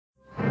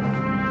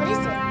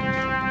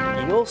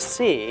You'll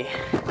see.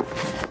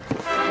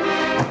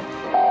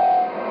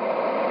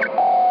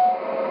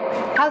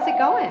 How's it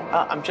going?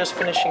 I'm just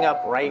finishing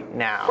up right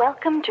now.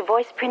 Welcome to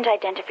voice print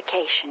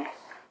identification.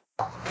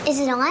 Is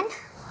it on?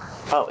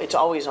 Oh, it's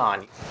always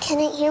on. Can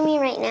it hear me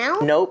right now?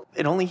 Nope,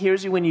 it only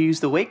hears you when you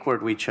use the wake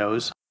word we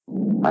chose.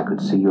 I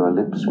could see your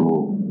lips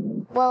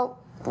move.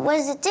 Well, what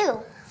does it do?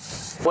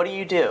 What do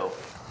you do?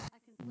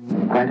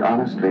 Quite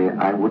honestly,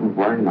 I wouldn't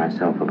worry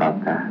myself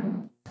about that.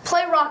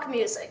 Play rock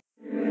music.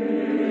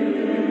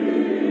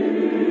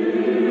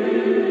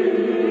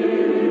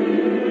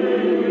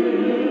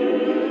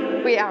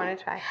 Wait, I want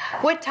to try.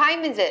 What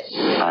time is it?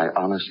 I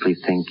honestly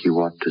think you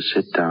ought to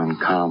sit down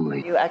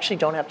calmly. You actually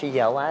don't have to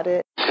yell at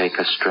it. Take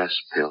a stress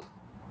pill.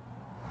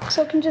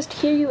 So it can just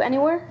hear you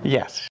anywhere?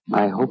 Yes.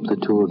 I hope the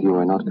two of you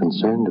are not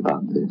concerned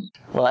about this.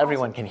 Well,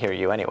 everyone can hear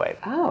you anyway.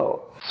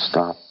 Oh.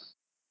 Stop. All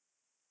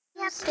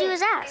you have to do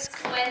is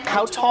ask.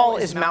 How tall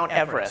is Mount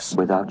Everest?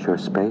 Without your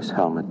space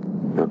helmet,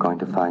 you're going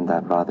to find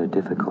that rather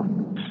difficult.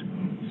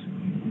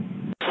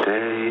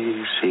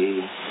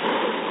 Daisy.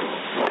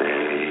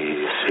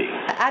 Daisy.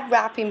 Add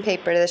wrapping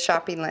paper to the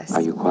shopping list.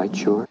 Are you quite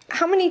sure?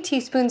 How many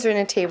teaspoons are in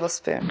a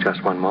tablespoon?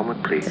 Just one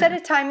moment, please. Set a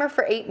timer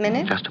for 8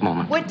 minutes. Just a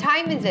moment. What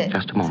time is it?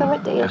 Just a moment. So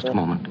what day is Just it? a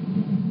moment.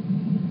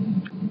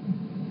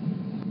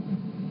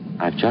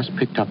 I've just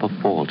picked up a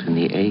fault in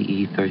the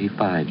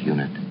AE35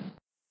 unit.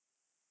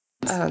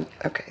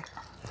 Okay.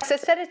 So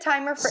set a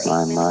timer for 8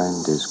 My minutes.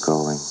 mind is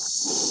going.